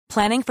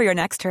Planning for your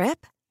next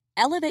trip?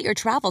 Elevate your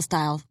travel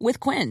style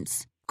with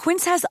Quince.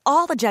 Quince has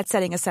all the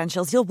jet-setting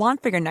essentials you'll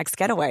want for your next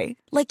getaway,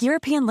 like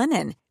European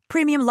linen,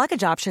 premium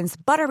luggage options,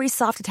 buttery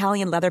soft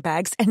Italian leather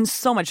bags, and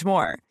so much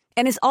more.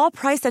 And is all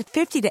priced at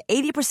 50 to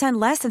 80%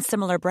 less than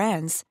similar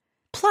brands.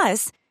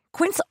 Plus,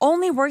 Quince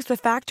only works with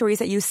factories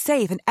that use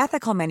safe and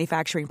ethical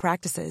manufacturing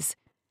practices.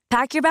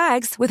 Pack your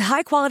bags with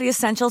high-quality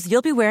essentials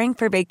you'll be wearing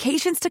for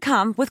vacations to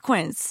come with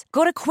Quince.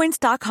 Go to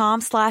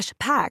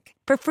quince.com/pack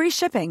for free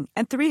shipping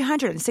and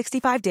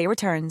 365-day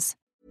returns.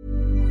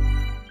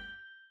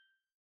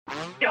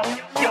 Don't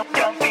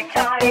be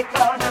tired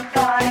for the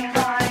party.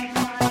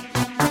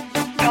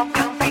 Don't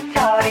be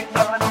tired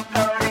for the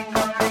party.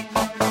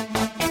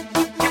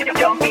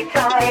 Don't be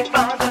tired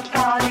for the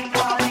party.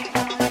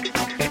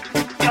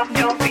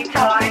 Don't be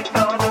tired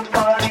for the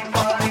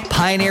party.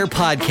 Pioneer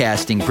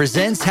Podcasting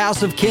presents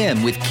House of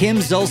Kim with Kim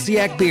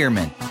Zolciak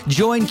Biermann.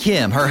 Join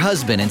Kim, her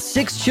husband, and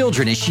 6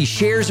 children as she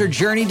shares her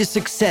journey to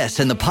success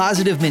and the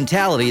positive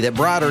mentality that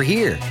brought her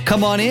here.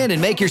 Come on in and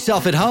make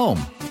yourself at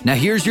home. Now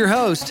here's your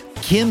host,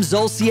 Kim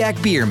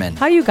Zolciak Biermann.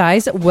 Hi, you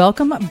guys.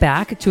 Welcome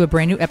back to a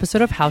brand new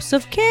episode of House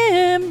of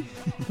Kim,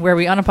 where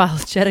we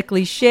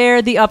unapologetically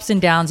share the ups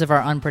and downs of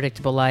our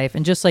unpredictable life.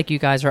 And just like you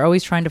guys are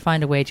always trying to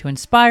find a way to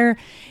inspire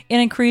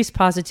and increase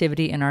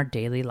positivity in our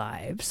daily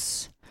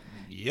lives.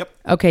 Yep.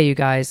 Okay, you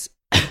guys.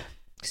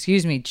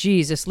 Excuse me.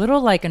 Geez, this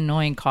little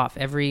annoying cough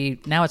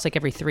now it's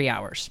every 3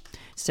 hours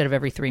instead of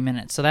every 3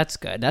 minutes. So that's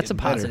good. That's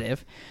Getting a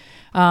positive.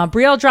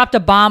 Brielle dropped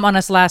a bomb on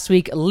us last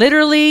week.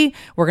 Literally,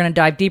 we're going to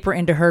dive deeper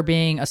into her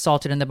being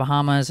assaulted in the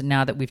Bahamas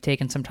now that we've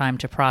taken some time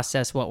to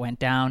process what went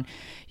down.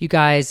 You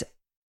guys,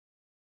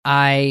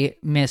 I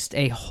missed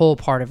a whole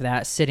part of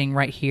that sitting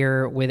right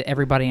here with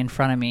everybody in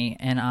front of me,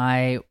 and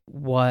I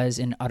was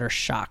in utter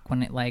shock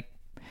when it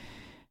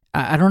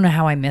I don't know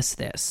how I missed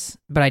this,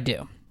 but I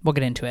do. We'll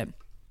get into it.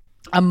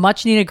 A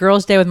much-needed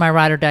girls' day with my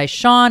ride or die,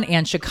 Sean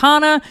and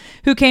Shakana,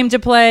 who came to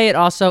play. It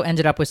also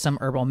ended up with some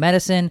herbal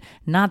medicine.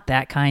 Not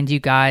that kind,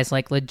 you guys,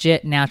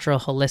 legit, natural,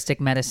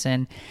 holistic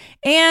medicine.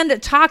 And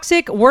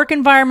toxic work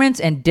environments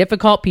and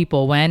difficult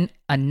people when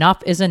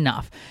enough is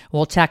enough.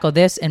 We'll tackle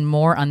this and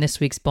more on this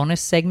week's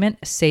bonus segment,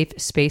 Safe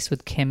Space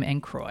with Kim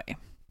and Croy.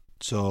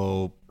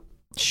 So,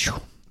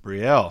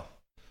 Brielle,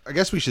 I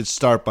guess we should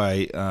start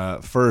by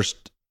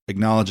first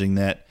acknowledging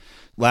that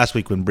last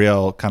week when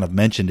Brielle kind of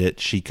mentioned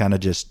it, she kind of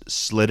just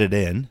slid it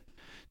in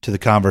to the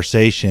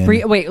conversation.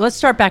 Wait, let's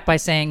start back by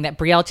saying that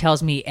Brielle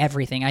tells me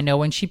everything. I know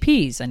when she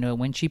pees. I know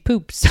when she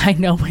poops. I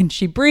know when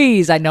she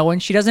breathes. I know when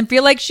she doesn't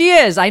feel like she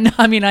is. I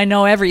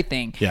know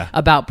everything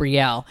about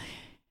Brielle.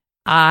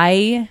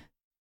 I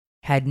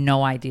had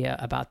no idea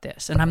about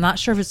this. And I'm not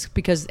sure if it's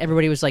because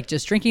everybody was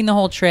just drinking the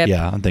whole trip.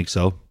 Yeah, I think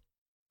so.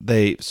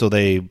 They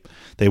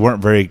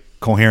weren't very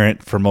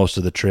coherent for most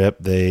of the trip.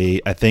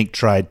 They, I think,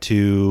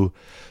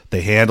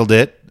 they handled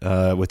it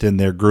within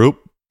their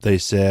group, they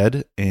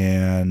said,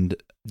 and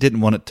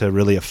didn't want it to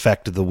really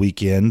affect the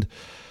weekend.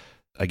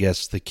 I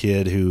guess the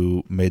kid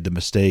who made the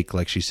mistake,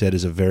 like she said,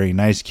 is a very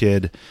nice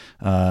kid.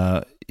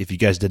 If you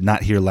guys did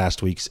not hear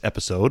last week's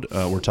episode,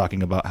 we're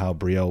talking about how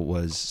Brielle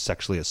was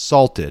sexually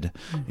assaulted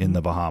in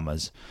the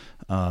Bahamas.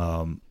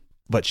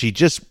 But she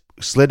just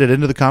slid it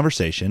into the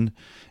conversation.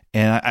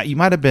 And you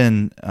might have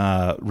been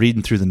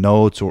reading through the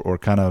notes or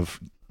kind of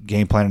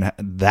game planning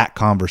that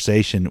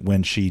conversation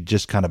when she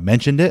just kind of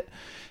mentioned it.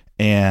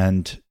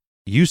 And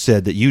you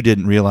said that you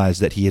didn't realize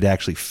that he had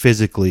actually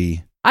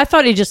physically... I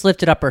thought he just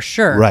lifted up her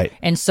shirt. Right.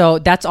 And so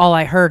that's all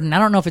I heard. And I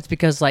don't know if it's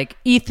because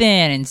Ethan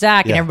and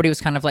Zach and everybody was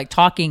kind of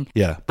talking.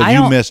 Yeah. But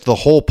you missed the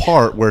whole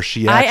part where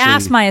she actually... I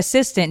asked my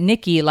assistant,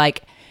 Nikki,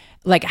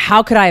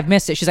 how could I have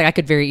missed it? She's like, I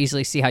could very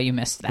easily see how you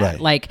missed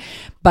that. Right.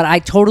 But I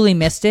totally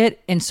missed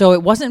it. And so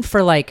it wasn't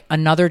for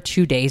another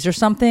 2 days or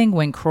something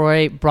when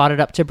Croy brought it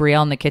up to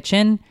Brielle in the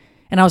kitchen.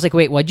 And I was like,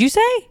 wait, what'd you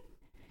say?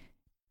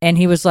 And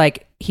he was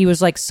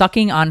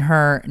sucking on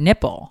her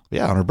nipple.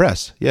 Yeah, on her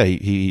breast. Yeah,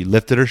 he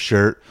lifted her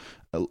shirt,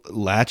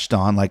 latched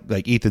on,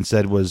 like Ethan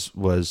said was,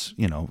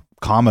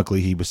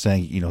 comically he was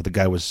saying, the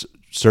guy was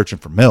searching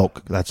for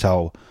milk. That's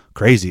how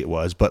crazy it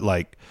was. But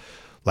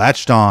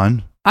latched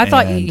on. I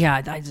thought, oh my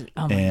God.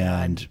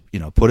 God.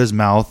 Put his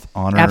mouth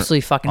on her,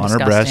 absolutely fucking on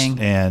disgusting. her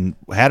breast, and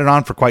had it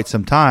on for quite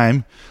some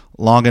time,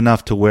 long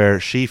enough to where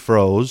she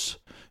froze,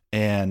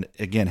 and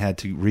again had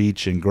to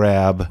reach and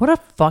grab. What a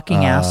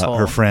fucking asshole!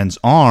 Her friend's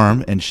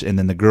arm, and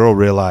then the girl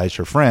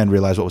her friend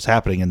realized what was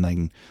happening, and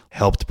then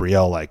helped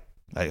Brielle.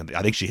 I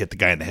think she hit the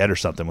guy in the head or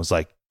something. Was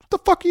like, "What the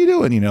fuck are you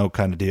doing?"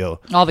 Kind of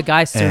deal. All the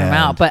guys threw him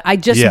out, but I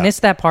just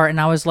missed that part, and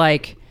I was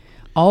like,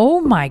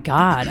 "Oh my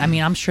God!" I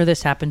mean, I'm sure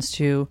this happens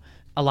to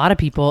a lot of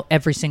people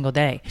every single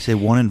day. You say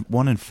one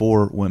in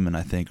 4 women,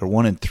 I think, or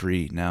 1 in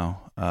 3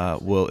 now,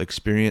 will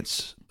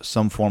experience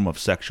some form of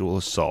sexual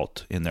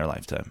assault in their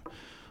lifetime.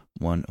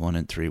 One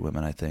in 3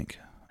 women, I think.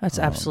 That's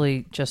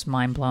absolutely just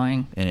mind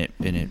blowing. And it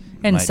and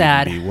might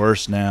sad. Even be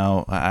worse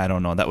now. I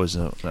don't know. That was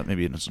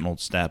maybe it's an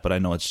old stat, but I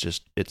know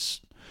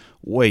it's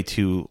way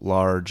too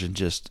large and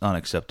just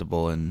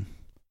unacceptable. And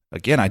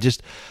again,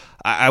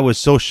 I was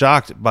so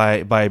shocked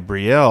by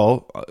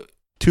Brielle.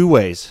 two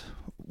ways.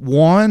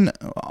 One,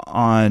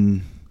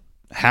 on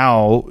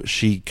how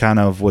she kind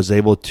of was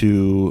able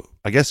to,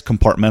 I guess,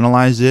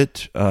 compartmentalize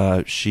it.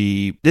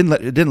 She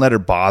didn't let her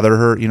bother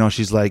her. You know,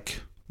 she's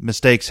like,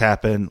 mistakes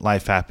happen,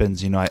 life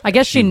happens. You know, I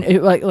guess she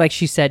like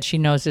she said, she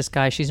knows this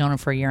guy. She's known him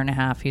for a year and a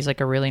half. He's like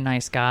a really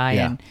nice guy,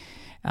 Yeah.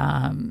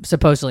 and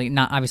supposedly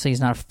not. Obviously,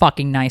 he's not a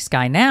fucking nice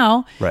guy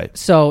now. Right.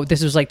 So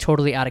this was like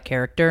totally out of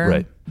character.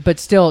 Right. But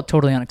still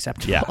totally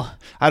unacceptable. Yeah.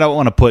 I don't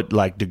want to put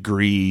like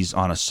degrees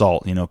on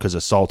assault, you know, because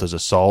assault is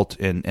assault,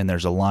 and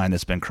there's a line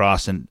that's been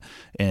crossed. And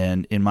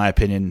in my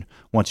opinion,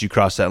 once you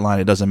cross that line,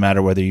 it doesn't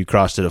matter whether you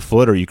crossed it a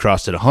foot or you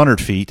crossed it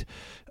 100 feet.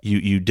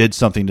 You did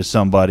something to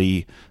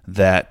somebody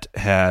that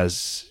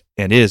has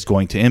and is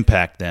going to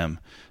impact them.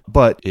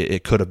 But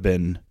it could have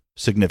been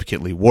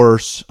significantly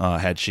worse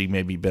had she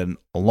maybe been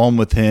alone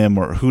with him,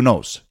 or who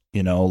knows,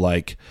 you know,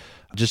 like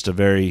just a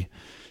very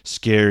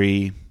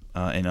scary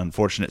and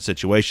unfortunate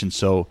situation.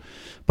 So,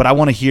 but I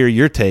want to hear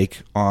your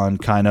take on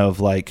kind of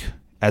like,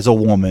 as a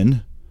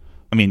woman,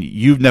 I mean,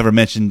 you've never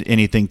mentioned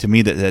anything to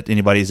me that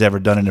anybody's ever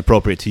done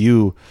inappropriate to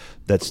you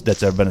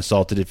that's ever been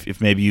assaulted. If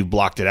maybe you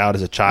blocked it out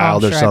as a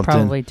child or something. I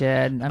probably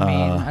did.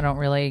 I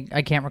mean,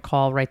 I can't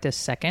recall right this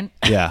second.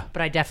 Yeah.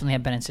 But I definitely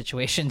have been in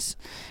situations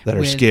that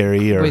are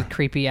scary or with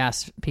creepy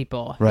ass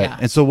people. Right. Yeah.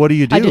 And so what do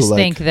you do? I just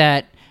think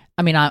that,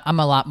 I mean, I'm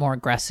a lot more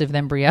aggressive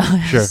than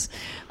Brielle is. Sure.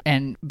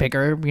 And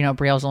bigger. You know,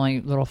 Brielle's only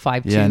little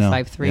 5'2", Yeah, I know.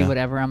 5'3", Yeah.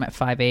 whatever. I'm at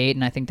 5'8",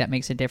 and I think that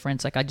makes a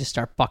difference. Like, I just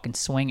start fucking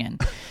swinging.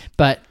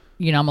 But,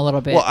 you know, I'm a little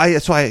bit... Well,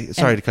 sorry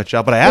to cut you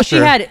off, but I asked she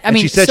her, had, I and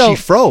mean, she said so,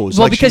 she froze.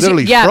 Well, like, because she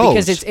literally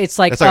froze. because it's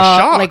like, a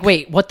shock. like,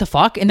 wait, what the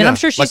fuck? And then Yeah. I'm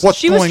sure Like, what's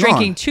she was going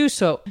drinking on? too,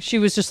 so she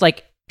was just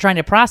like trying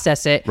to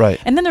process it.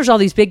 Right. And then there's all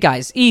these big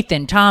guys,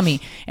 Ethan,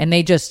 Tommy, and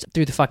they just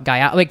threw the fucking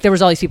guy out. Like, there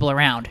was all these people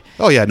around.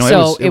 Oh, yeah. No,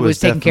 So it was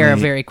taken care of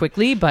definitely- very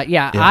quickly. But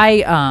yeah, Yeah.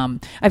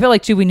 I felt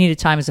like too we needed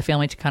time as a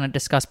family to kind of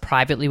discuss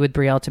privately with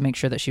Brielle to make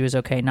sure that she was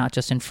okay, not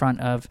just in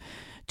front of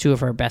two of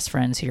her best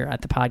friends here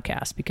at the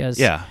podcast, because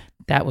Yeah.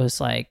 that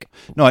was like,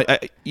 No, I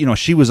you know,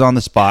 she was on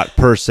the spot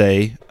per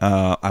se.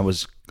 I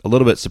was a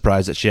little bit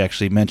surprised that she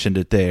actually mentioned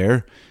it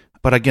there.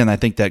 But again, I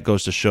think that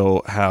goes to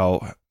show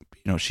how,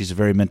 you know, she's a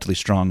very mentally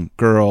strong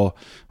girl.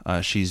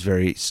 She's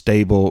very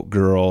stable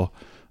girl.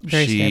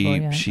 Very stable,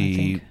 yeah, I she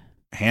think.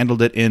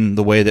 handled it in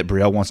the way that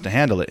Brielle wants to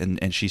handle it.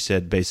 And she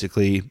said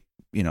basically,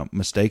 you know,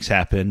 mistakes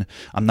happen.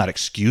 I'm not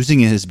excusing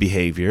his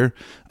behavior,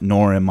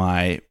 nor am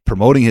I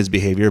promoting his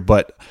behavior,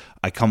 but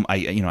I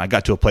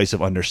got to a place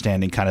of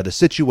understanding kind of the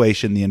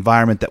situation, the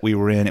environment that we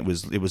were in. It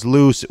was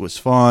loose, it was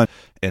fun,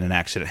 and an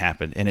accident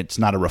happened. And it's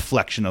not a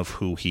reflection of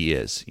who he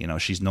is. You know,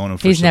 she's known him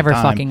for he's some never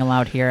time. fucking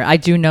allowed here. I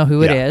do know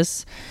who it Yeah.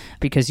 is,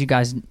 because you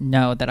guys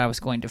know that I was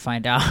going to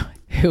find out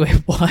who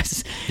it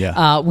was.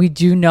 Yeah. We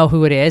do know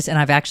who it is, and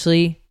I've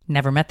actually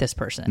never met this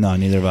person. No,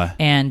 neither have I.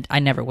 And I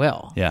never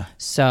will. Yeah.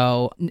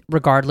 So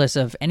regardless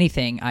of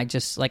anything, I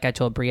just, like I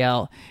told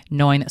Brielle,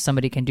 knowing that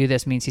somebody can do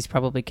this means he's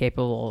probably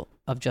capable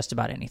of just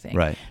about anything.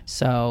 Right.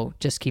 So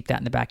just keep that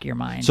in the back of your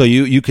mind. So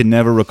you can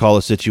never recall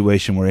a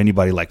situation where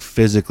anybody like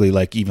physically,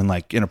 like even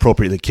like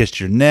inappropriately kissed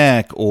your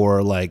neck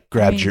or like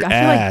grabbed your I feel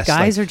ass. like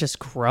guys are just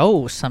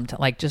gross sometimes.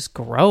 Like, just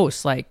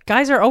gross. Like,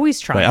 guys are always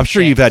trying. Right. I'm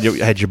sure shit. you've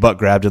had your butt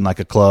grabbed in like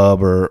a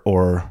club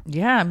or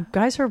Yeah,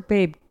 guys are,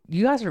 babe.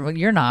 You guys are,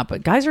 you're not,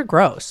 but guys are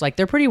gross. Like,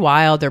 they're pretty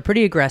wild. They're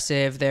pretty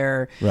aggressive.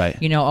 They're, Right.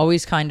 you know,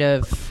 always kind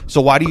of. So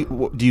why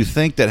do you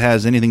think that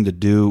has anything to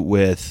do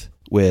with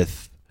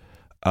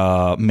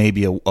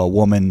maybe a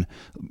woman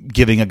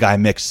giving a guy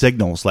mixed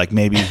signals? Like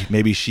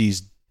maybe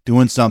she's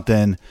doing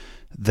something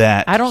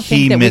that I don't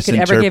he think that we could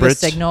ever give a misinterprets?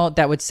 signal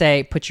that would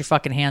say, "Put your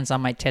fucking hands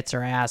on my tits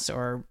or ass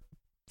or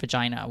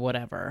vagina,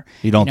 whatever."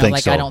 You don't think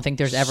like, so? I don't think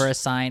there's ever a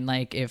sign.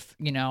 Like, if,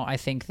 you know, I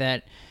think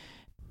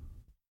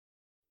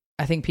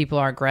people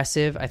are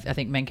aggressive. I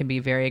think men can be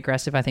very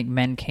aggressive. I think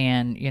men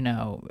can, you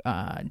know,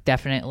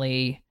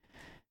 definitely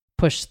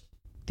push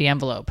the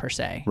envelope per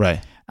se. Right.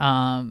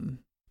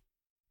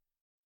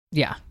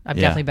 Yeah, I've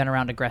Yeah. definitely been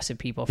around aggressive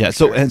people. For Yeah.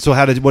 sure. So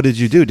what did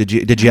you do? Did you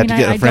have to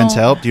get I a friend's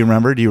don't- help? Do you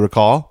remember? Do you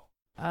recall?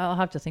 I'll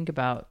have to think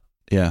about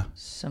Yeah.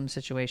 some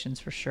situations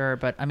for sure.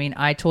 But I mean,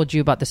 I told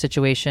you about the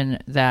situation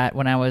that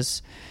when I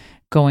was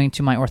going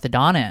to my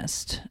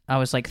orthodontist, I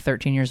was like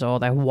 13 years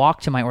old. I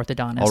walked to my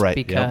orthodontist All right,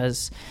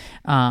 because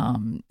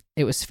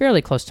it was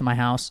fairly close to my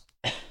house.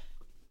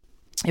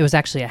 It was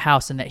actually a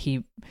house, and that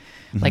he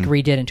like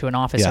redid into an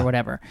office Yeah. or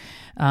whatever.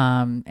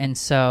 And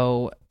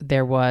so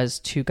there was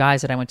two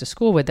guys that I went to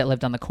school with that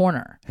lived on the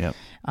corner. Yep.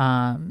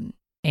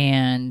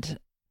 And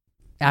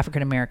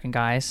African American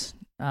guys.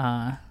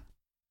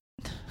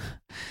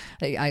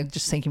 I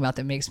just thinking about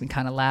that makes me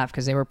kind of laugh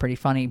because they were pretty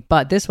funny,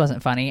 but this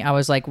wasn't funny. I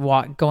was like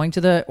going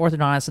to the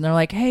orthodontist, and they're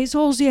like, "Hey,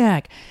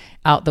 Zolciak,"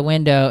 out the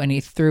window, and he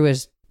threw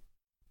his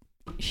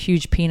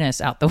huge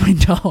penis out the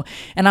window,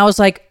 and I was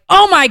like,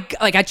 "Oh my!"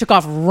 Like, I took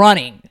off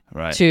running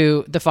Right.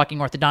 to the fucking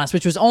orthodontist,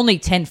 which was only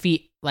 10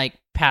 feet like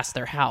past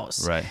their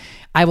house. Right.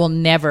 I will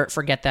never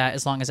forget that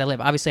as long as I live.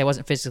 Obviously, I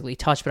wasn't physically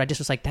touched, but I just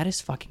was like, that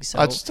is fucking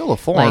so. It's still a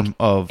form like,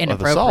 of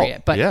inappropriate.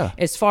 assault. But yeah.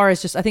 as far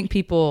as just, I think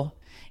people,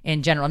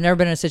 in general. I've never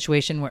been in a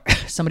situation where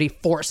somebody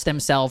forced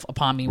themselves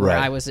upon me where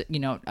Right. I was, I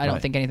don't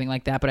Right. think anything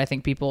like that, but I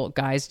think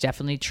guys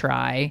definitely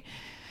try.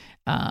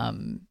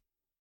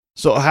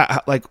 So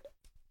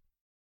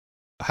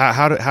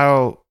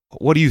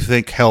what do you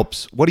think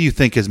helps? What do you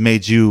think has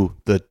made you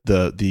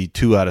the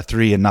 2 out of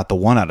 3 and not the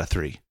 1 out of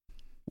 3?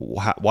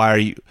 Why are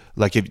you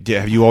like?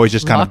 Have you always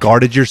just kind of Luck.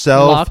 guarded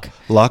yourself?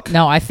 Luck.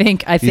 No, I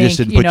think just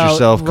didn't put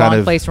yourself wrong kind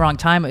of- place, wrong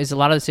time is a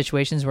lot of the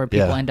situations where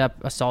people Yeah. end up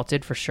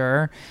assaulted for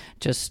sure.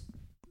 Just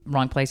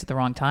wrong place at the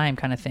wrong time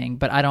kind of thing.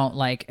 But I don't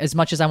like, as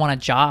much as I want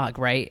to jog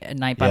right at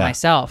night by Yeah.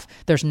 myself,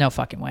 there's no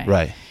fucking way.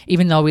 Right.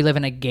 Even though we live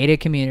in a gated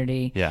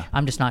community, Yeah.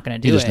 I'm just not going to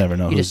do You it. just never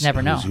know. You just who's-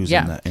 never know. Who's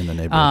yeah. in the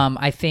neighborhood.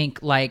 I think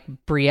like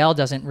Brielle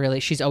doesn't really,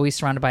 she's always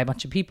surrounded by a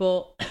bunch of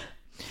people.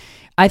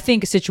 I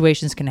think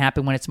situations can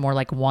happen when it's more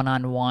like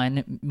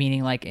one-on-one,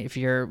 meaning like if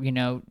you're,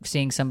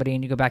 seeing somebody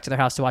and you go back to their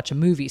house to watch a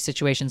movie,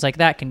 situations like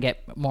that can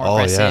get more Oh,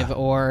 aggressive. yeah.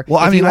 Or Well,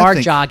 if I mean, you I are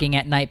think- jogging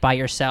at night by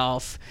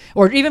yourself,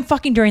 or even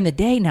fucking during the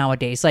day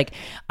nowadays. Like,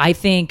 I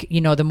think,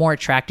 the more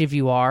attractive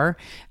you are,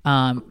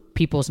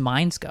 people's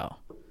minds go.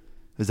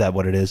 Is that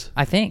what it is?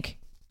 I think.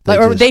 They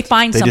Or just- they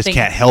find they something. just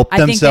can't help I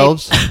think they-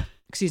 themselves?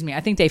 excuse me. I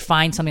think they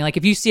find something like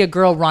if you see a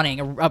girl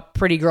running, a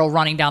pretty girl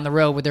running down the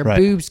road with her Right.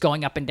 boobs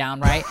going up and down,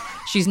 right?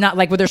 She's not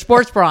like with her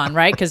sports bra on,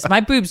 right? Because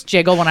my boobs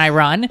jiggle when I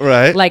run.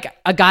 Right. Like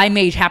a guy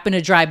may happen to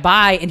drive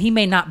by and he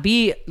may not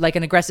be like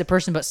an aggressive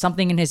person, but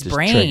something in his Just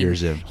brain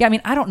triggers him. Yeah, I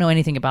mean, I don't know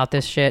anything about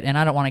this shit, and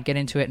I don't want to get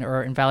into it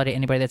or invalidate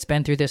anybody that's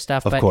been through this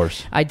stuff. Of but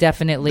course. I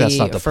definitely, That's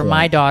not the for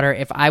my point. daughter,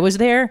 if I was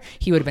there,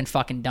 he would have been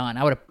fucking done.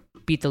 I would have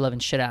beat the living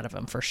shit out of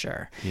him for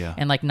sure. Yeah.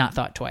 And like not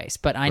thought twice.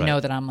 But I Right.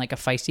 know that I'm like a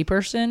feisty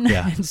person.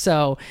 Yeah. And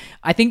so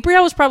I think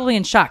Brielle was probably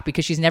in shock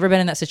because she's never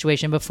been in that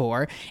situation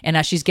before. And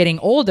as she's getting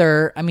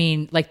older, I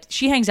mean, like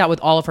she hangs out with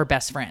all of her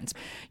best friends.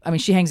 I mean,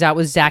 she hangs out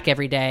with Zach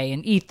every day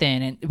and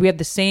Ethan, and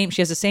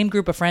she has the same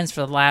group of friends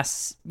for the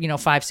last,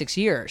 5-6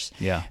 years.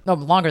 Yeah. No,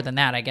 longer than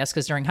that, I guess,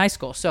 because during high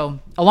school. So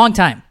a long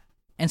time.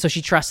 And so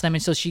she trusts them,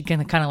 and so she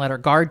can kind of let her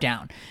guard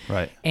down.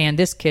 Right. And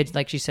this kid,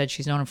 like she said,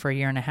 she's known him for a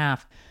year and a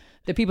half.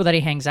 The people that he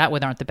hangs out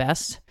with aren't the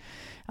best.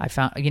 I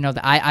found,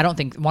 I don't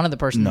think one of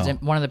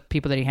the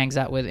people that he hangs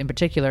out with in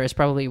particular is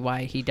probably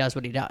why he does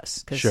what he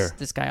does. Because Sure.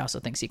 this guy also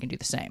thinks he can do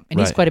the same. And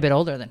he's Right. quite a bit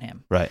older than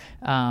him. Right.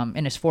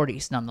 In his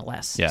 40s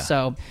nonetheless. Yeah.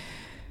 So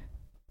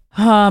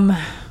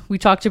we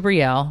talked to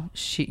Brielle,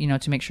 she,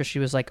 to make sure she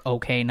was like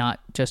okay, not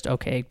just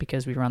okay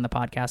because we were on the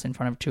podcast in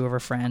front of 2 of her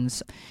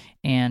friends,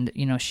 and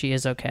she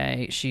is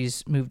okay.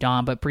 She's moved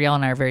on, but Brielle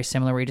and I are very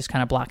similar. We just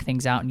kind of block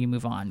things out and you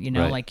move on,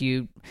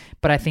 Right.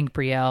 But I think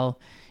Brielle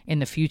in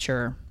the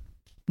future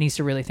needs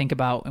to really think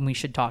about, and we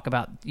should talk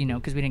about,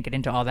 because we didn't get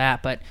into all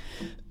that, but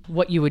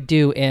what you would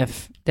do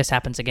if this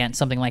happens again,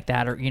 something like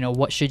that, or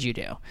what should you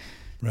do?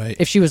 Right.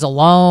 If she was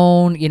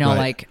alone, Right.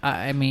 like,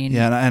 I mean,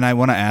 Yeah, and I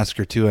want to ask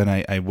her too, and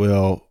I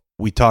will.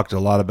 We talked a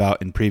lot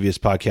about in previous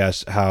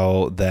podcasts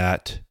how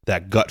that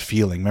gut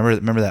feeling.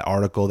 Remember that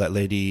article that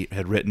lady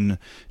had written?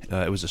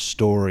 It was a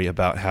story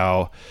about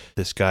how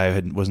this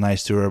guy was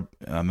nice to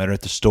her, met her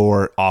at the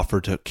store,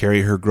 offered to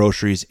carry her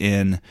groceries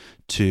in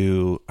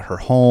to her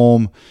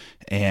home,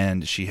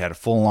 and she had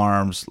full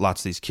arms,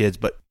 lots of these kids,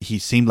 but he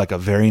seemed like a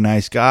very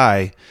nice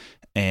guy,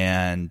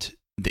 and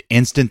the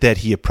instant that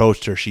he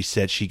approached her, she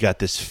said she got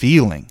this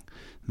feeling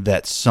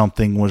that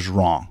something was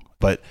wrong.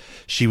 But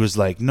she was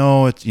like,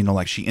 no, it's,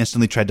 like she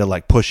instantly tried to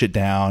like push it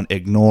down,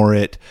 ignore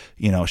it.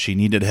 She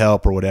needed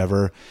help or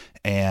whatever.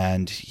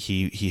 And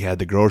he had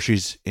the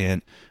groceries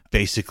and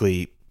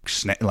basically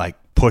like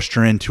pushed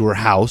her into her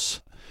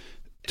house,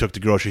 took the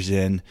groceries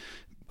in,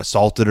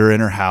 assaulted her in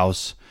her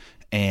house.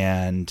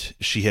 And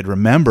she had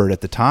remembered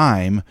at the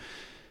time,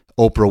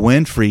 Oprah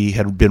Winfrey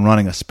had been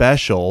running a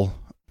special,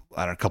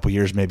 I don't know, a couple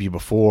years maybe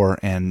before,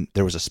 and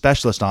there was a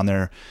specialist on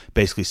there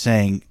basically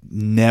saying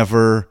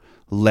never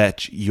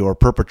let your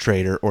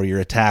perpetrator or your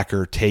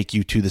attacker take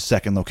you to the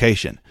second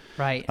location.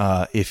 right.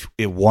 If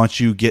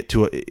once you get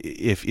to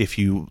if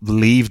you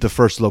leave the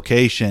first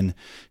location,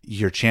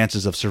 your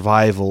chances of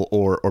survival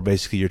or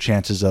basically your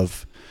chances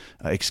of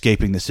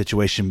escaping the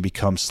situation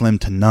become slim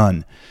to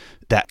none.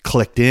 That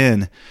clicked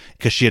in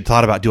because she had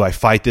thought about, do I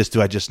fight this?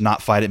 Do I just not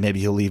fight it?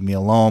 Maybe he'll leave me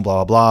alone,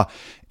 blah, blah, blah.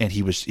 And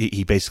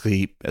he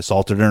basically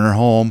assaulted her in her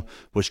home,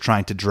 was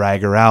trying to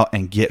drag her out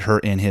and get her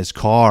in his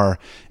car.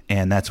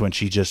 And that's when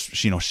she just,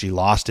 she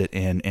lost it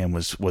and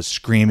was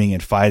screaming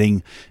and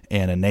fighting.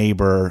 And a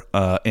neighbor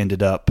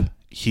ended up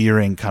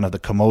hearing kind of the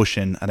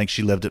commotion. I think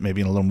she lived at maybe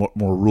in a little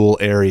more rural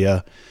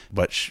area,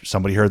 but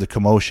somebody heard the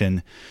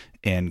commotion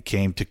and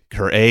came to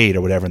her aid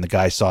or whatever, and the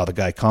guy saw the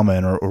guy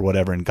coming or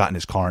whatever and got in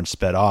his car and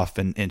sped off,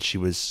 and she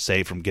was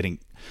saved from getting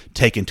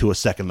taken to a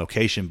second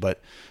location. But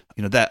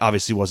that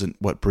obviously wasn't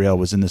what Brielle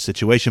was in the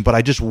situation. But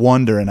I just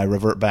wonder, and I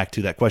revert back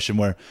to that question,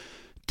 where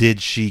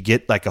did she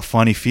get like a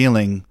funny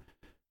feeling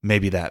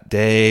maybe that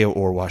day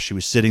or while she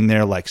was sitting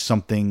there, like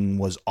something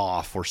was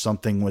off or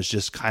something was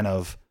just kind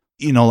of,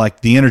 like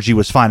the energy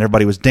was fine.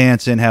 Everybody was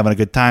dancing, having a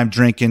good time,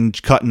 drinking,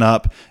 cutting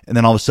up. And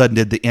then all of a sudden,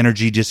 did the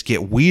energy just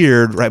get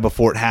weird right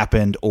before it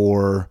happened?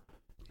 Or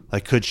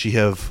Like, could she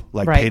have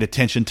Right. paid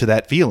attention to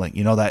that feeling?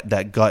 You know,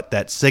 that gut,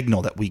 that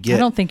signal that we get. I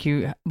don't think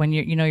when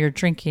you're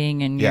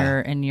drinking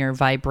and your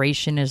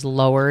vibration is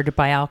lowered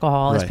by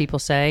alcohol, as Right. people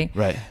say.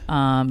 Right.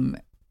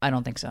 I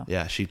don't think so.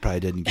 Yeah, she probably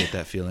didn't get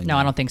that feeling. No,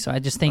 I don't think so. I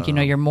just think,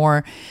 you're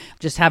more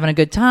just having a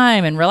good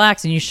time and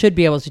relaxing. You should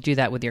be able to do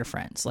that with your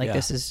friends. Like, Yeah.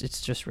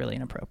 it's just really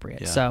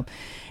inappropriate. Yeah. So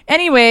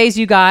anyways,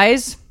 you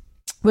guys,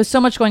 with so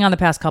much going on the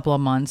past couple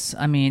of months,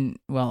 I mean,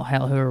 well,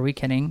 hell, who are we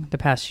kidding? The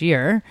past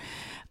year,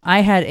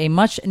 I had a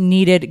much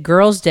needed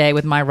girls' day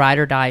with my ride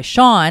or die,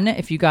 Sean.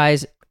 If you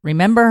guys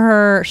remember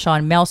her,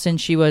 Sean Melson,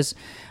 she was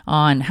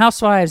on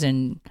Housewives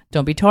and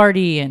Don't Be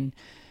Tardy, and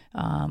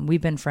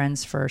we've been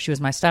friends she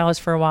was my stylist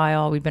for a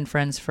while. We've been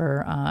friends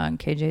for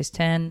KJ's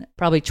 10,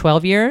 probably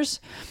 12 years.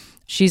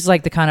 She's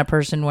like the kind of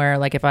person where,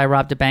 like, if I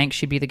robbed a bank,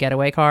 she'd be the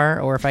getaway car.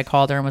 Or if I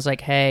called her and was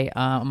like, hey,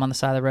 I'm on the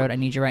side of the road, I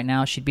need you right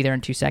now, she'd be there in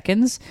 2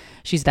 seconds.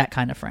 She's that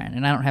kind of friend,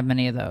 and I don't have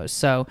many of those.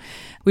 So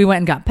we went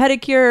and got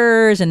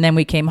pedicures, and then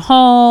we came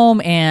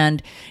home.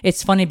 And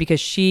it's funny because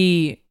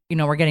she,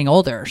 we're getting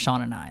older,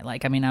 Sean and I.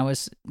 Like, I mean, I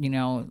was,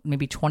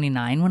 maybe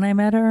 29 when I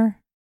met her,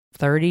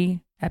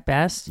 30 at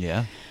best.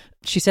 Yeah.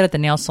 She said at the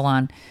nail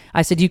salon,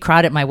 I said, you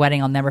cried at my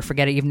wedding. I'll never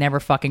forget it. You've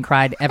never fucking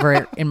cried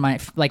ever in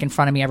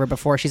front of me ever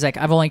before. She's like,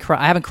 I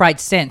haven't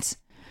cried since.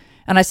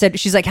 And I said,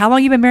 she's like, how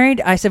long you been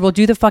married? I said, well,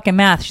 do the fucking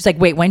math. She's like,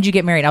 wait, when did you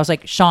get married? I was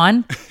like,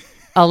 Sean,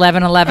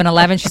 11.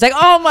 She's like,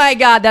 oh my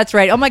God, that's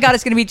right. Oh my God,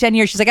 it's going to be 10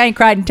 years. She's like, I ain't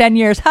cried in 10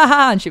 years. Ha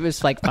ha. And she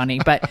was like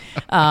funny, but,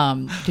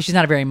 cause she's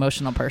not a very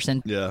emotional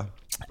person. Yeah.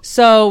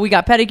 So we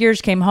got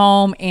pedicures, came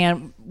home.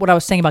 And what I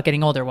was saying about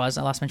getting older was,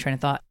 I lost my train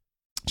of thought.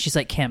 She's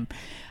like, Kim,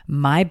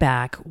 my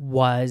back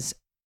was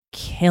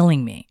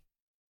killing me.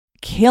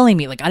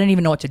 Like, I didn't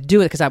even know what to do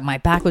with it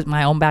because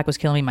my own back was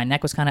killing me. My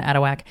neck was kind of out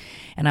of whack.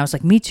 And I was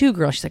like, me too,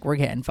 girl. She's like, we're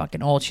getting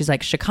fucking old. She's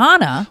like,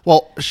 Shakana.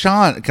 Well,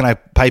 Sean, can I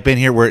pipe in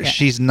here where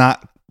she's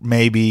not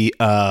maybe,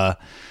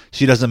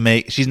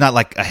 she's not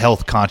like a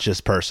health conscious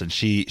person.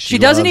 She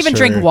doesn't even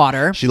drink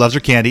water. She loves her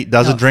candy,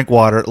 doesn't drink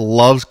water,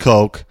 loves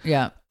Coke.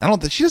 Yeah. I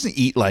don't think she doesn't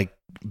eat like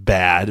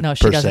bad. No,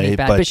 she per doesn't se, eat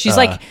bad. But she's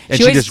like, and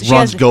she just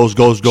runs, goes.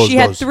 She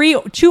had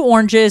 2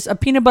 oranges, a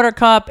peanut butter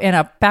cup, and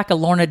a pack of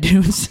Lorna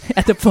Doones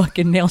at the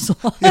fucking nail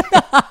salon.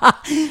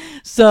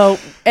 So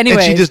anyway,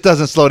 and she just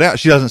doesn't slow down.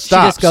 She doesn't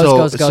stop. She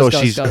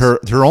just goes.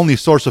 Her only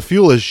source of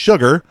fuel is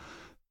sugar,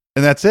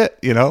 and that's it.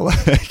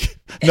 Like,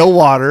 no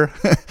water.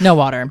 No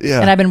water. Yeah.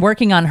 And I've been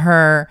working on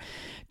her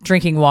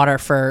drinking water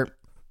for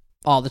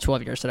all the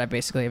 12 years that I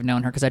basically have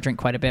known her, because I drink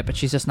quite a bit, but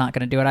she's just not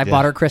going to do it. I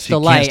bought her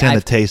Crystal She Light. can't stand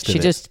the taste of She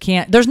it. just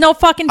can't. There's no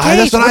fucking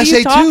taste. That's what I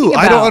say too.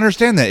 I don't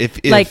understand that. If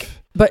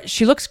but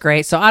she looks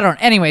great, so I don't.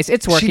 Anyways,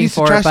 it's she working needs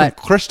to for try her. some But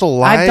Crystal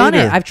Light. I've done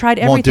it. I've tried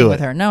won't everything do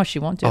with it. her. No, she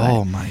won't do it.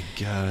 Oh my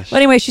gosh. But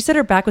anyway, she said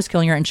her back was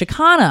killing her. And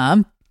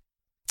Shakana,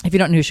 if you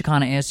don't know who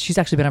Shakana is, she's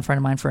actually been a friend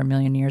of mine for a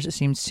million years, it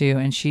seems to.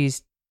 And she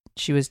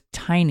was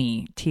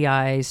Tiny,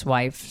 T.I.'s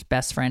wife's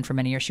best friend for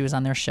many years. She was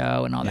on their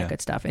show and all that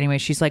good stuff. Anyway,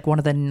 she's like one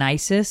of the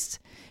nicest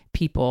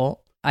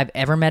people I've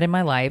ever met in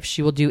my life.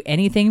 She will do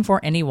anything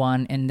for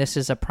anyone, and this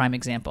is a prime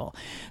example.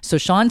 So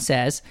Sean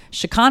says,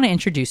 Shakana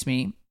introduced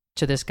me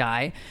to this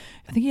guy.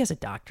 I think he has a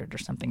doctorate or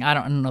something. I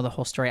don't know the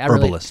whole story.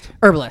 Herbalist.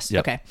 Herbalist.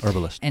 Yep, Okay.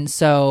 herbalist. And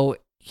so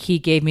he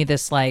gave me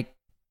this like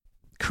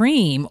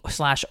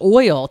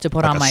cream/oil to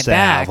put Like on a my salve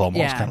back.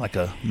 almost, kind of like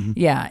a.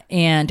 Yeah,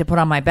 and to put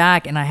on my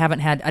back, and I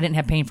didn't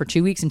have pain for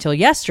 2 weeks until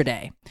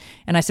yesterday.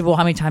 And I said, well,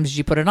 how many times did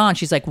you put it on?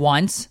 She's like,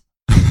 once.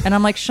 And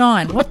I'm like,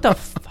 Sean, what the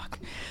fuck?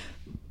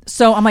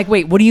 So I'm like,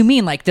 wait, what do you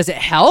mean? Like, does it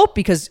help?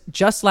 Because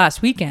just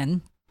last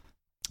weekend,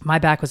 my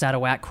back was out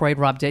of whack. Croyd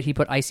rubbed it. He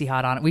put Icy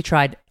Hot on it. We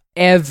tried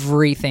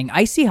everything.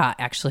 Icy Hot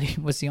actually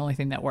was the only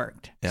thing that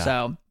worked. Yeah.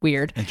 So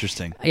weird.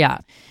 Interesting. Yeah.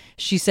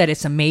 She said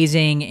it's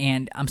amazing,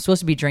 and I'm supposed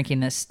to be drinking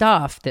this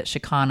stuff that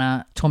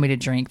Shakana told me to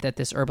drink that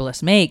this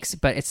herbalist makes,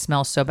 but it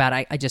smells so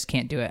bad, I just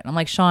can't do it. And I'm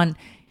like, Sean,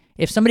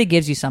 if somebody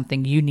gives you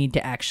something, you need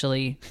to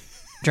actually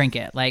drink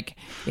it. Like,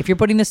 if you're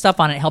putting this stuff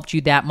on, it helped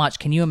you that much.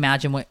 Can you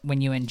imagine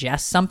when you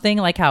ingest something,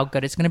 like how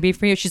good it's going to be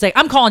for you? She's like,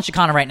 I'm calling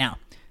Shakana right now.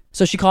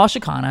 So she calls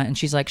Shakana, and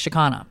she's like,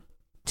 Shakana,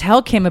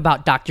 tell Kim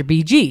about Dr.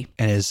 BG.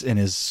 And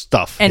his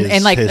stuff. And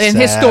his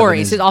salve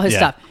stories, all his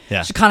stuff.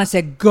 Yeah. She kind of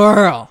said,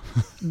 girl.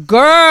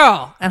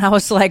 And I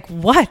was like,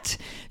 what?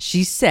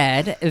 She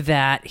said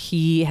that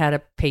he had a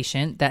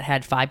patient that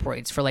had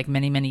fibroids for like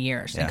many, many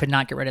years and could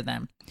not get rid of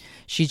them.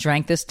 She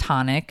drank this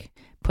tonic,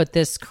 put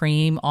this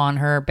cream on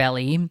her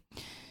belly,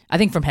 I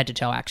think from head to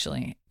toe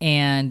actually.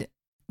 And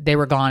they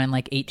were gone in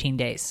like 18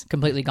 days,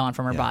 completely gone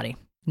from her body.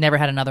 Never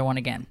had another one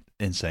again.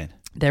 Insane.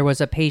 There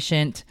was a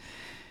patient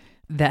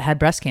that had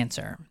breast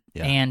cancer.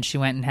 Yeah. And she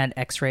went and had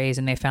x-rays,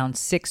 and they found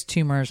 6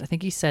 tumors. I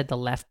think he said the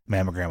left.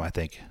 Mammogram, I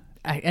think.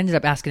 I ended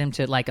up asking him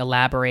to like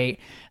elaborate.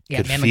 Yeah,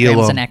 Could feel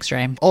mammogram's them. an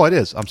x-ray. Oh, it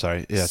is. I'm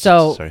sorry. Yeah.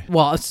 So, sorry.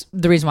 well,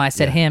 the reason why I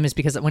said him is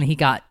because when he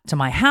got to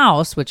my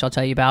house, which I'll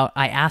tell you about,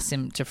 I asked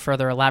him to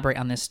further elaborate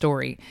on this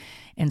story.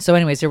 And so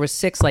anyways, there was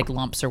 6 like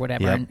lumps or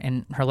whatever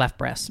in her left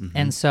breast.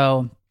 And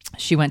so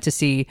she went to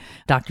see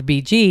Dr.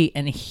 BG,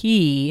 and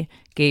he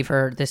gave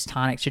her this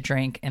tonic to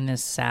drink and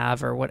this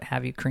salve or what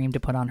have you, cream to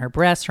put on her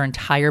breasts, her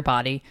entire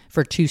body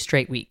for 2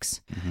 straight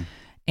weeks. Mm-hmm.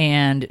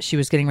 And she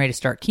was getting ready to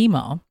start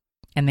chemo,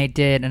 and they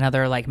did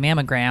another like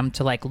mammogram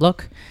to like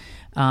look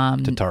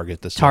to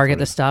target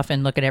the stuff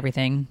and look at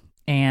everything,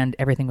 and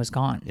everything was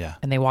gone. Yeah.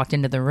 And they walked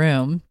into the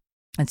room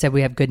and said,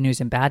 we have good news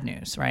and bad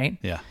news, right?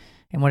 Yeah.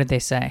 And what did they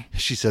say?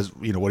 She says,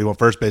 what do you want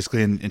first,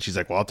 basically? And she's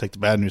like, well, I'll take the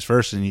bad news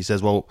first. And he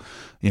says, well,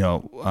 we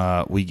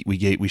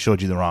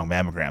showed you the wrong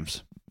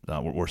mammograms.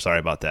 We're sorry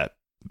about that,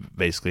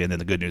 basically. And then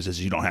the good news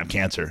is you don't have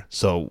cancer.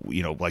 So,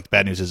 like the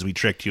bad news is we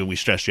tricked you and we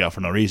stressed you out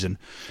for no reason.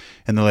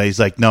 And the lady's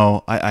like,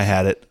 no, I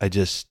had it. I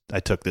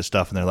took this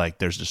stuff. And they're like,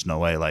 there's just no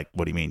way. Like,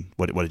 what do you mean?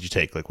 What did you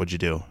take? Like, what'd you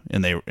do?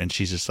 And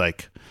she's just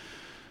like,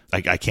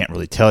 I can't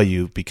really tell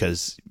you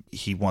because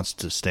he wants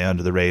to stay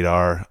under the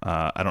radar.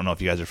 I don't know if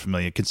you guys are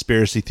familiar.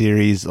 Conspiracy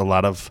theories, a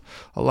lot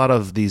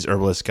of these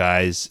herbalist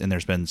guys, and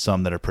there's been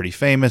some that are pretty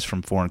famous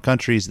from foreign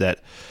countries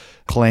that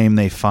claim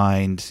they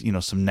find,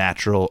 some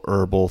natural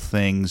herbal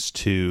things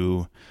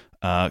to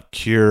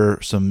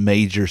cure some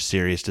major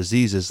serious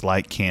diseases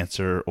like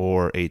cancer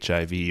or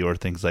HIV or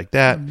things like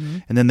that. Mm-hmm.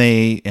 And then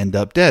they end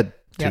up dead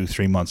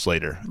 2-3 months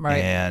later. Right.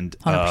 And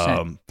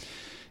 100%.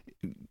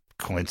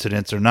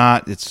 Coincidence or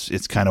not,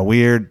 it's kind of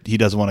weird. He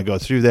doesn't want to go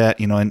through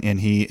that, and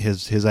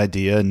his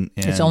idea and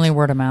it's only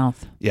word of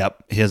mouth.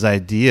 Yep. His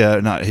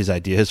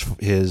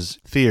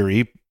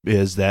theory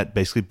is that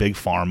basically Big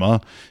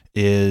Pharma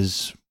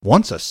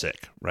wants us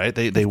sick, right?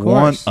 They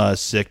want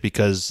us sick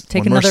because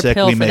take when we're another sick,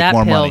 pill we for make that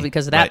more pill money.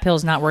 because that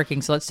pill's not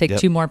working. So let's take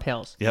 2 more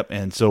pills. Yep.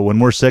 And so when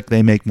we're sick,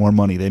 they make more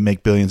money. They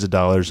make billions of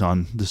dollars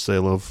on the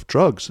sale of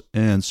drugs.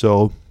 And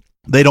so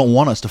they don't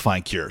want us to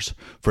find cures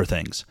for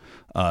things.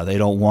 They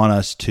don't want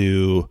us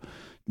to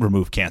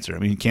remove cancer. I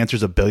mean, cancer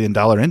is $1 billion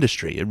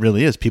industry. It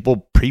really is.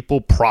 People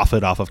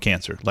profit off of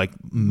cancer, like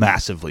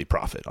massively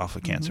profit off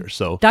of cancer.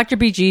 So Dr.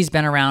 BG's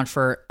been around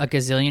for a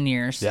gazillion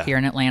years here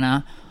in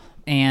Atlanta,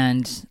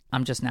 and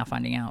I'm just now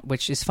finding out,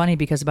 which is funny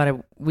because about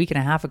a week and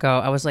a half ago,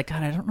 I was like,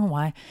 God, I don't know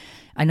why.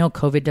 I know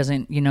COVID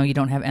doesn't, you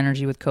don't have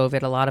energy with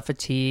COVID, a lot of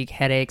fatigue,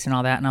 headaches and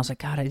all that. And I was like,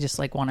 God, I just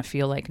like want to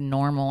feel like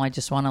normal. I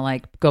just want to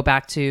like go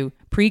back to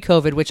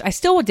pre-COVID, which I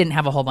still didn't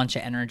have a whole bunch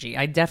of energy.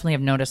 I definitely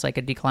have noticed like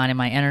a decline in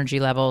my energy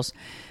levels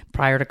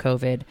prior to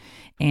COVID,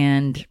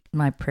 and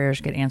my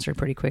prayers get answered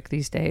pretty quick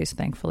these days,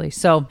 thankfully.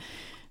 So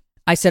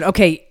I said,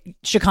 okay,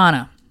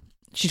 Shakana.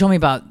 She told me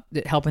about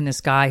helping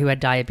this guy who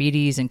had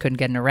diabetes and couldn't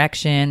get an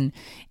erection,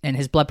 and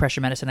his blood pressure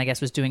medicine, I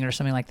guess, was doing it or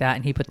something like that.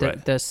 And he put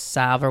the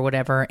salve or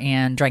whatever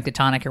and drank the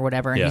tonic or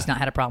whatever, and he's not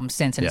had a problem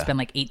since. And it's been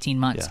like 18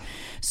 months. Yeah.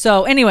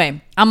 So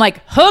anyway, I'm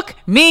like, hook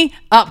me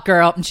up,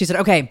 girl. And she said,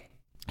 okay,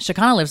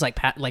 Shakana lives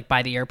like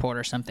by the airport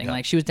or something. Yeah.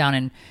 Like she was down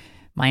in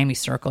Miami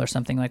Circle or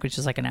something, like, which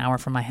is like an hour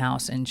from my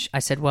house. And I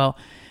said, well,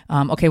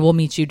 okay, we'll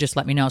meet you. Just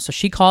let me know. So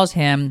she calls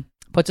him,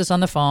 puts us on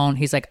the phone.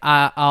 He's like,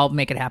 I'll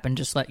make it happen.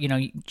 Just let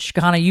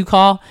Shakana, you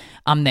call.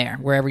 I'm there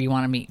wherever you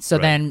want to meet. So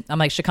then I'm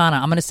like, Shakana,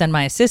 I'm going to send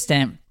my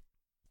assistant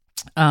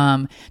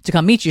to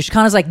come meet you.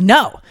 Shakana's like,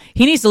 no,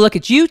 he needs to look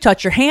at you,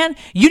 touch your hand.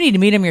 You need to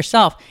meet him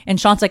yourself. And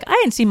Sean's like, I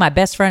hadn't seen my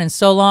best friend in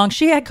so long.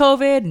 She had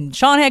COVID and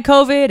Sean had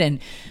COVID. And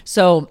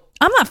so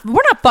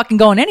we're not fucking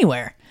going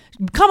anywhere.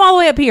 Come all the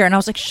way up here. And I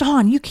was like,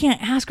 Sean, you can't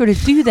ask her to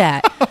do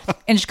that.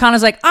 And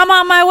Shakana's like, I'm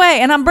on my way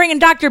and I'm bringing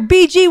Dr.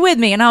 BG with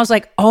me. And I was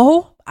like,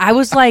 I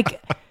was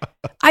like,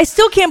 I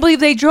still can't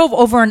believe they drove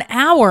over an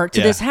hour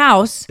to this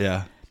house.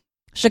 Yeah.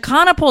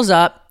 Shakana pulls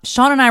up.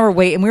 Sean and I were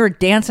waiting. We were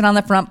dancing on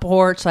the front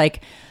porch.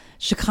 Like,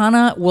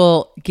 Shakana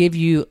will give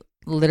you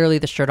literally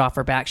the shirt off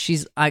her back.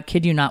 She's, I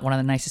kid you not, one of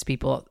the nicest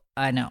people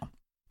I know.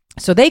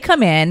 So they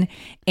come in,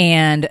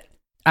 and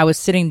I was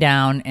sitting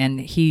down, and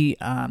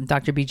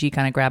Dr. BG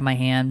kind of grabbed my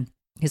hand.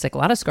 He's like, a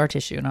lot of scar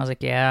tissue. And I was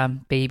like, yeah,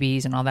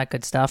 babies and all that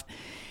good stuff.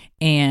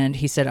 And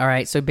he said, all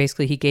right. So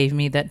basically he gave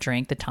me that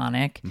drink, the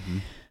tonic,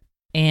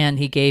 and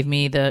he gave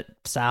me the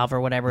salve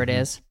or whatever it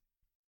is.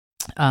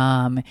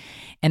 And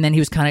then he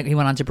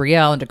went on to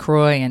Brielle and to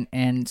Croy.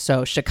 And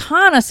so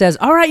Shakana says,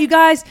 all right, you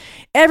guys,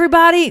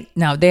 everybody.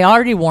 Now they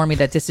already warned me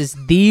that this is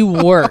the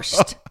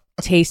worst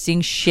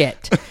tasting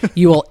shit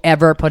you will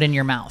ever put in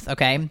your mouth.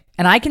 Okay.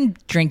 And I can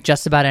drink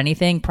just about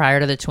anything prior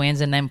to the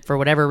twins. And then for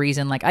whatever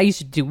reason, like I used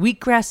to do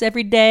wheatgrass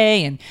every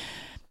day. And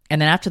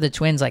then after the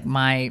twins, like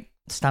my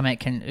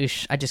stomach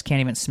I just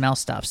can't even smell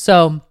stuff.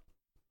 So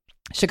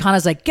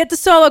Shakana's like, get the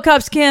solo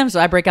cups, Kim. So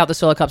I break out the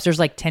solo cups. There's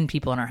like 10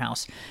 people in our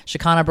house.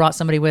 Shakana brought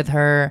somebody with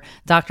her.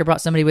 Doctor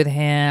brought somebody with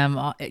him.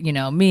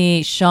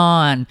 Me,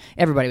 Sean,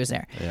 everybody was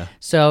there. Yeah.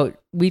 So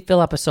we fill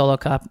up a solo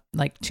cup,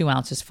 like 2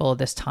 ounces full of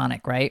this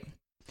tonic, right?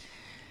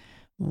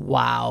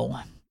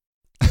 Wow.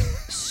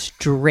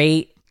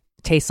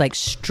 Tastes like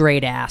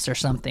straight ass or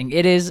something.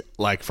 It is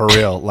like for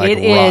real. Like it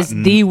is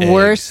the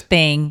worst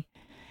thing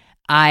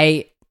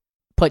I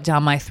put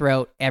down my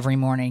throat every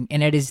morning.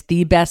 And it is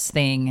the best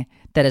thing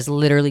that has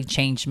literally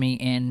changed me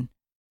in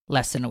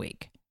less than a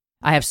week.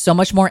 I have so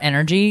much more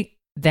energy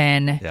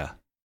than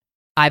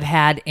I've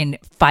had in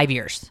 5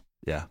 years.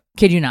 Yeah.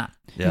 Kid you not.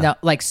 Yeah. No,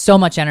 like so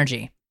much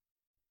energy.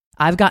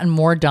 I've gotten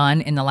more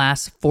done in the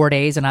last 4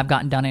 days than I've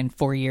gotten done in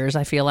 4 years,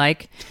 I feel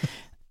like.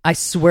 I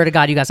swear to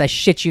God, you guys, I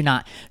shit you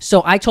not.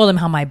 So I told him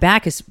how my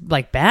back is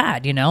like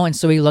bad, you know? And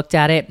so he looked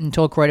at it and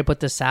told Croy to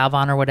put the salve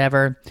on or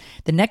whatever.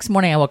 The next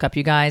morning I woke up,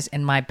 you guys,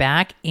 and my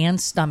back and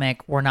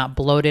stomach were not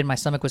bloated. My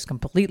stomach was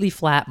completely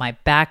flat. My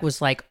back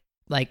was like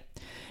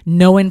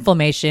no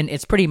inflammation.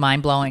 It's pretty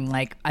mind-blowing.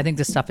 Like, I think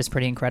this stuff is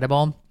pretty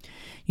incredible.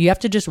 You have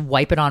to just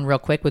wipe it on real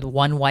quick with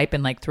one wipe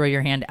and like throw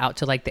your hand out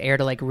to like the air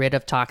to like rid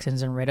of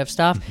toxins and rid of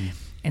stuff. Mm-hmm.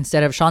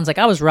 Instead of, Sean's like,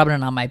 I was rubbing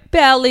it on my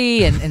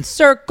belly and in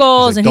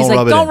circles. And he's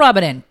like, don't rub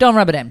it in. Don't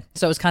rub it in.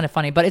 So it was kind of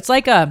funny. But it's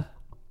like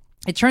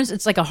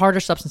it's like a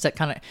harder substance that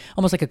kind of,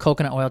 almost like a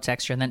coconut oil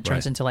texture, and then it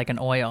turns into like an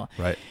oil.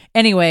 Right.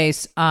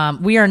 Anyways,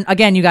 we are,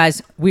 again, you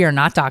guys, we are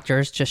not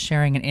doctors, just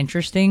sharing an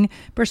interesting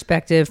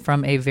perspective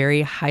from a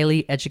very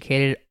highly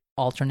educated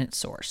alternate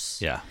source.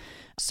 Yeah.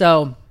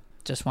 So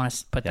just want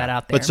to put that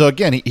out there. But so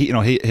again,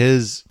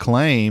 his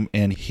claim,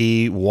 and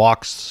he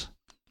walks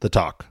the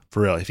talk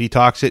for real. If he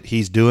talks it,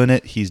 he's doing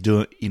it. He's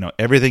doing,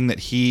 everything that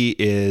he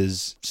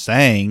is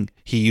saying,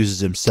 he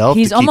uses himself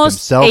to keep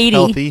himself 80.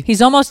 healthy.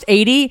 He's almost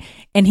 80,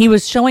 and he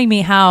was showing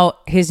me how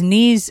his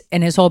knees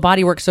and his whole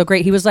body works so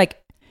great. He was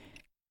like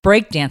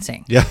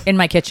breakdancing in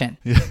my kitchen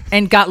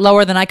and got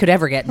lower than I could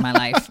ever get in my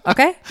life.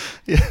 Okay?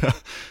 Yeah.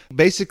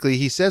 Basically,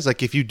 he says,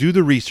 like, if you do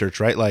the research,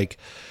 right, like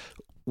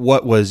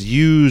what was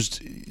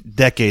used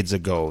decades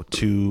ago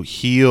to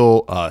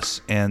heal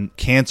us, and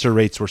cancer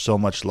rates were so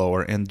much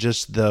lower, and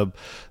just the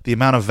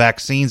amount of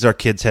vaccines our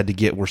kids had to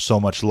get were so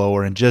much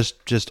lower, and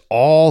just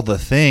all the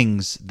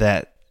things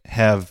that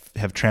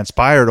have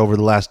transpired over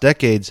the last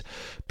decades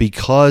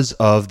because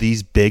of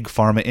these big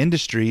pharma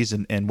industries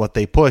and what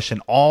they push,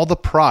 and all the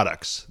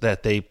products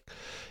that they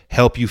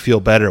help you feel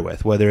better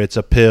with, whether it's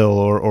a pill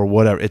or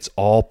whatever. It's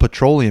all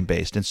petroleum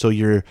based, and so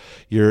you're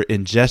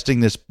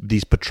ingesting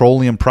these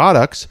petroleum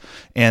products.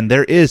 And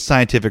there is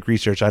scientific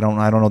research. I don't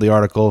know the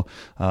article.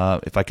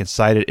 If I can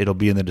cite it, it'll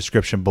be in the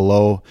description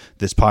below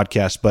this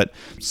podcast. But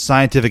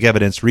scientific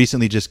evidence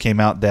recently just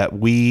came out that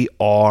we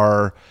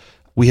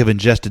have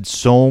ingested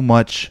so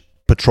much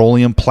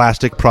petroleum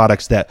plastic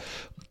products that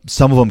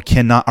some of them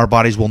our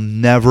bodies will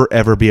never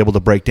ever be able to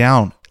break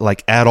down,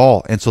 like, at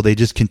all. And so they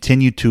just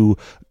continue to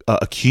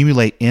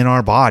accumulate in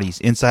our bodies,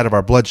 inside of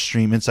our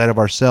bloodstream, inside of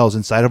our cells,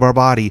 inside of our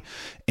body.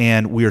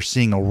 And we are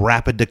seeing a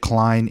rapid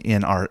decline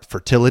in our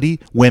fertility,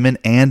 women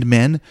and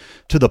men,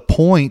 to the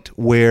point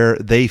where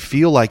they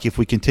feel like if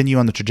we continue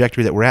on the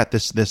trajectory that we're at,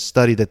 this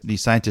study that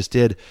these scientists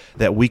did,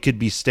 that we could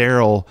be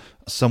sterile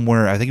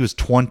somewhere, I think it was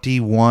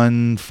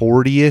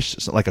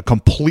 2140-ish, like a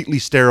completely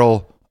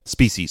sterile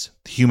species.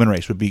 The human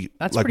race would be,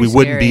 that's like, we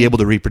wouldn't be able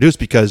to reproduce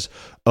because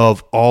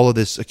of all of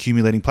this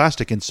accumulating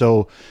plastic. And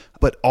so,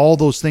 but all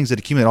those things that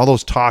accumulate, all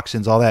those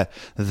toxins, all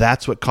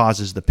that's what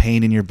causes the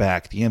pain in your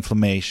back, the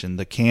inflammation,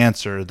 the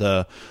cancer,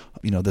 the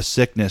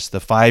sickness, the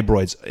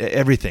fibroids,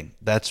 everything.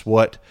 That's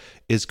what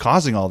is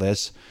causing all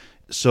this.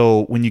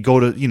 So when you go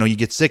to, you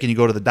get sick and you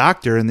go to the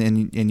doctor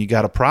and you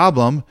got a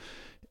problem,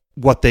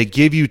 what they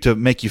give you to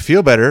make you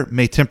feel better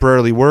may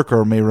temporarily work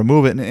or may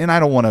remove it. And I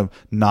don't want to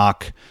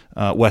knock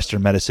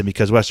Western medicine,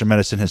 because Western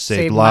medicine has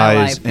saved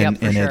lives, and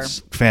it's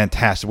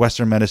fantastic.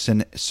 Western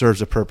medicine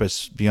serves a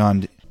purpose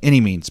beyond any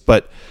means.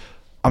 But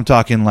I'm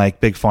talking like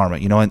big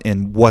pharma,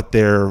 and what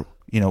they're,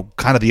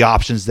 kind of the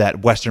options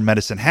that Western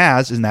medicine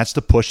has, and that's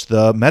to push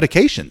the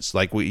medications.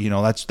 Like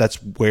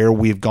that's where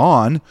we've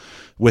gone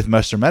with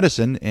Western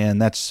medicine,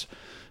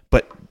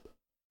 but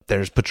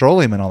there's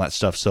petroleum and all that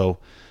stuff. So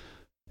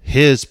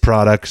his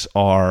products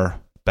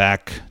are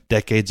back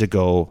decades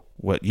ago,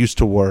 what used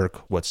to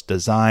work, what's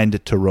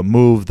designed to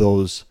remove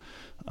those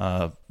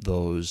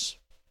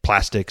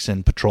plastics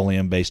and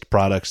petroleum-based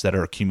products that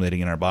are accumulating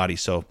in our body.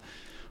 So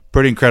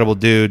pretty incredible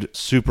dude,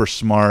 super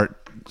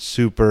smart,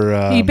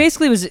 super... he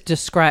basically was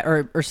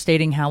or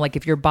stating how, like,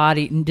 if your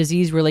body,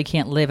 disease really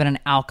can't live in an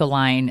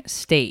alkaline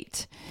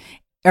state,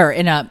 or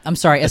in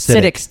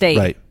acidic state.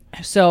 Right.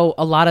 So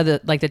a lot of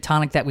the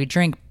tonic that we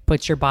drink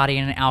puts your body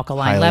in an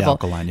alkaline highly level.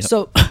 Alkaline, yep.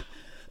 So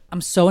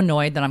I'm so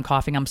annoyed that I'm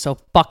coughing. I'm so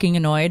fucking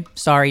annoyed.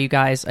 Sorry, you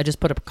guys. I just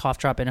put a cough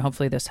drop in, and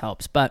hopefully this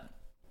helps. But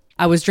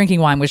I was drinking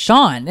wine with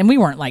Sean, and we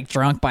weren't like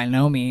drunk by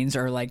no means,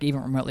 or like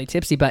even remotely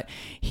tipsy, but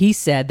he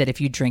said that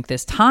if you drink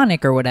this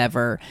tonic or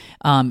whatever,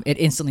 it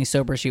instantly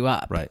sobers you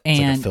up. Right. It's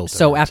And like a filter.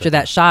 so after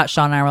that shot,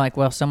 Sean and I were like,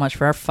 well, so much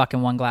for our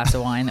fucking one glass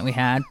of wine that we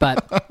had.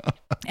 But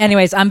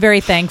anyways, I'm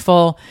very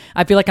thankful.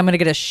 I feel like I'm going to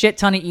get a shit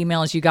ton of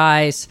emails, you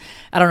guys.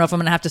 I don't know if I'm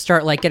going to have to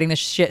start like getting this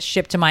shit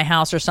shipped to my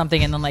house or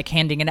something and then like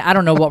handing it. I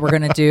don't know what we're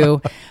going to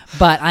do,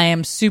 but I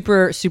am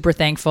super, super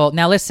thankful.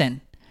 Now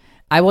listen,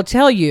 I will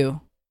tell you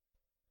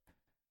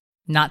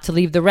not to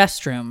leave the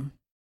restroom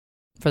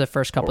for the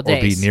first couple days.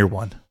 Or be near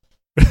one.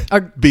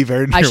 Or be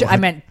very near one. I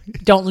meant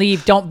don't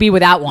leave. Don't be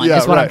without one. Yeah,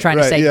 is what I'm trying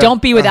to say. yeah.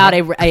 Don't be without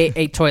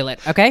a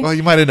toilet. Okay. Well,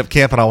 you might end up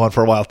camping on one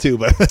for a while too,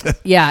 but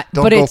yeah,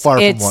 don't but go far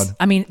from one.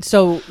 I mean,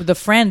 so the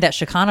friend that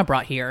Shakana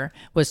brought here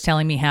was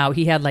telling me how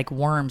he had like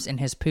worms in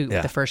his poop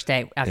the first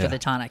day after the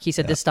tonic. He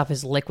said this stuff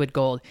is liquid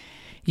gold.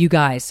 You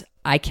guys,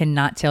 I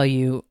cannot tell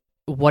you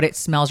what it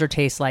smells or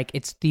tastes like.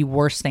 It's the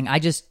worst thing. I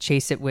just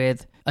chase it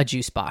with a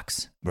juice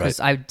box because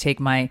I take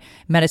my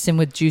medicine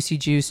with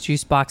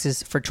juice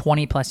boxes for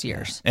 20 plus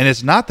years. And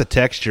it's not the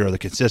texture or the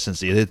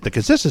consistency. The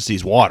consistency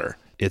is water.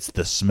 It's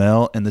the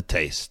smell and the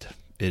taste.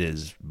 It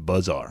is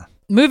bizarre.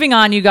 Moving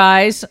on, you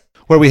guys.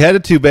 Where we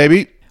headed to,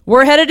 baby?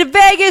 We're headed to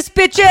Vegas,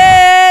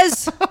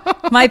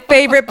 bitches! My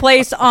favorite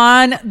place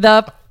on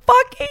the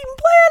fucking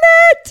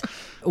planet.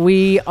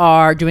 We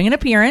are doing an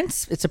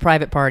appearance. It's a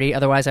private party.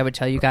 Otherwise, I would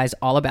tell you guys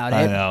all about it.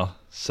 I know.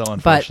 So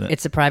unfortunate. But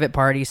it's a private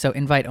party, so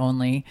invite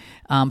only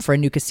for a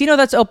new casino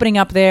that's opening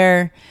up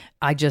there.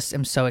 I just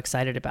am so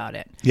excited about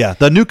it. Yeah.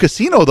 The new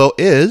casino, though,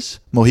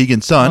 is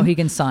Mohegan Sun.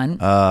 Mohegan Sun.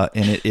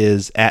 And it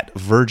is at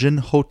Virgin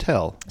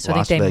Hotel, So Las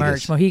I think they Vegas.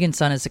 merged. Mohegan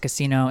Sun is a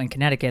casino in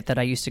Connecticut that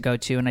I used to go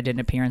to, and I did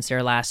an appearance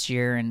there last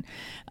year. And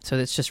so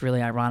it's just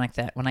really ironic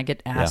that when I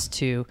get asked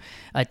to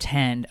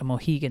attend a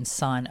Mohegan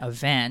Sun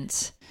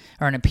event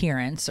or an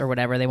appearance or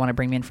whatever, they want to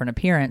bring me in for an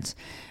appearance,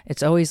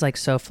 it's always like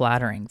so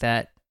flattering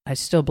that it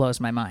still blows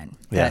my mind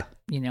that,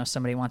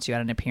 somebody wants you at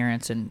an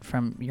appearance and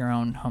from your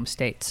own home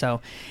state.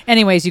 So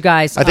anyways, you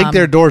guys. I think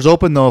their doors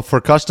open, though,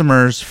 for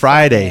customers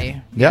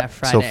Friday. Yeah, Yep.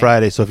 Friday. So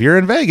Friday. So if you're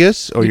in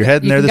Vegas or you're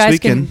heading there this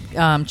weekend.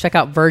 Can, check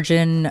out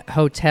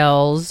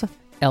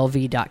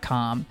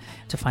virginhotelslv.com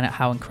to find out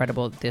how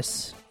incredible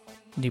this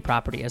new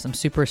property is. I'm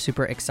super,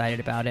 super excited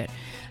about it.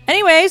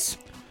 Anyways,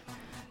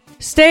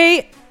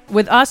 stay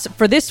with us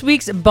for this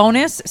week's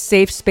bonus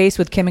Safe Space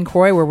with Kim and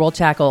Corey, where we'll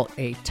tackle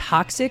a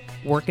toxic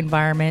work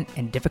environment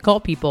and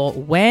difficult people.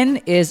 When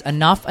is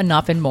enough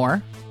and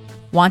more?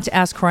 Want to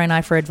ask Corey and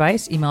I for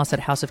advice? Email us at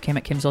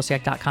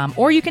houseofkim@kimzolciak.com,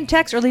 or you can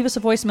text or leave us a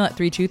voicemail at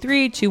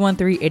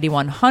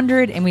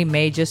 323-213-8100, and we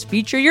may just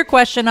feature your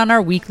question on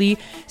our weekly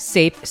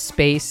Safe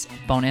Space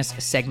bonus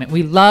segment.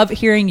 We love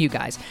hearing you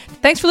guys.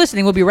 Thanks for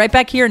listening. We'll be right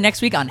back here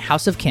next week on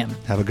House of Kim.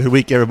 Have a good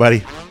week,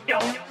 everybody.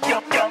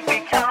 Don't be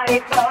tired of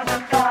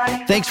the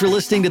sun. Thanks for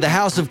listening to The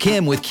House of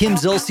Kim with Kim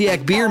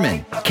Zolciak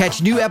Bierman.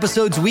 Catch new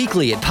episodes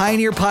weekly at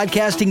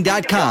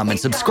pioneerpodcasting.com and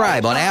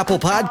subscribe on Apple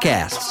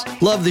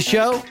Podcasts. Love the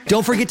show?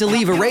 Don't forget to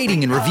leave a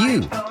rating and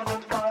review.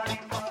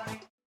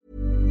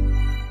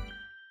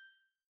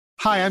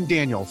 Hi, I'm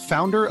Daniel,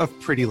 founder of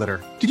Pretty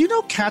Litter. Did you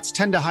know cats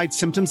tend to hide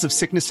symptoms of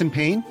sickness and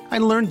pain? I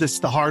learned this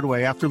the hard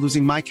way after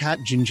losing my cat,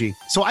 Gingy.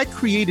 So I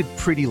created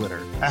Pretty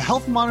Litter, a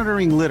health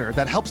monitoring litter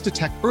that helps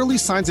detect early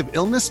signs of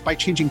illness by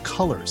changing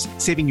colors,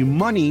 saving you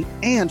money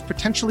and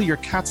potentially your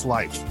cat's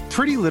life.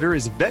 Pretty Litter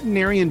is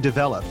veterinarian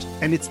developed,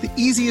 and it's the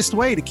easiest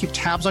way to keep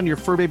tabs on your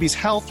fur baby's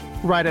health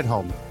right at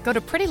home. Go to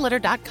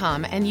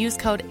prettylitter.com and use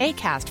code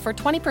ACAST for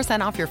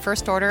 20% off your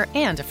first order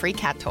and a free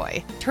cat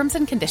toy. Terms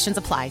and conditions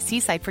apply. See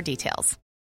site for details.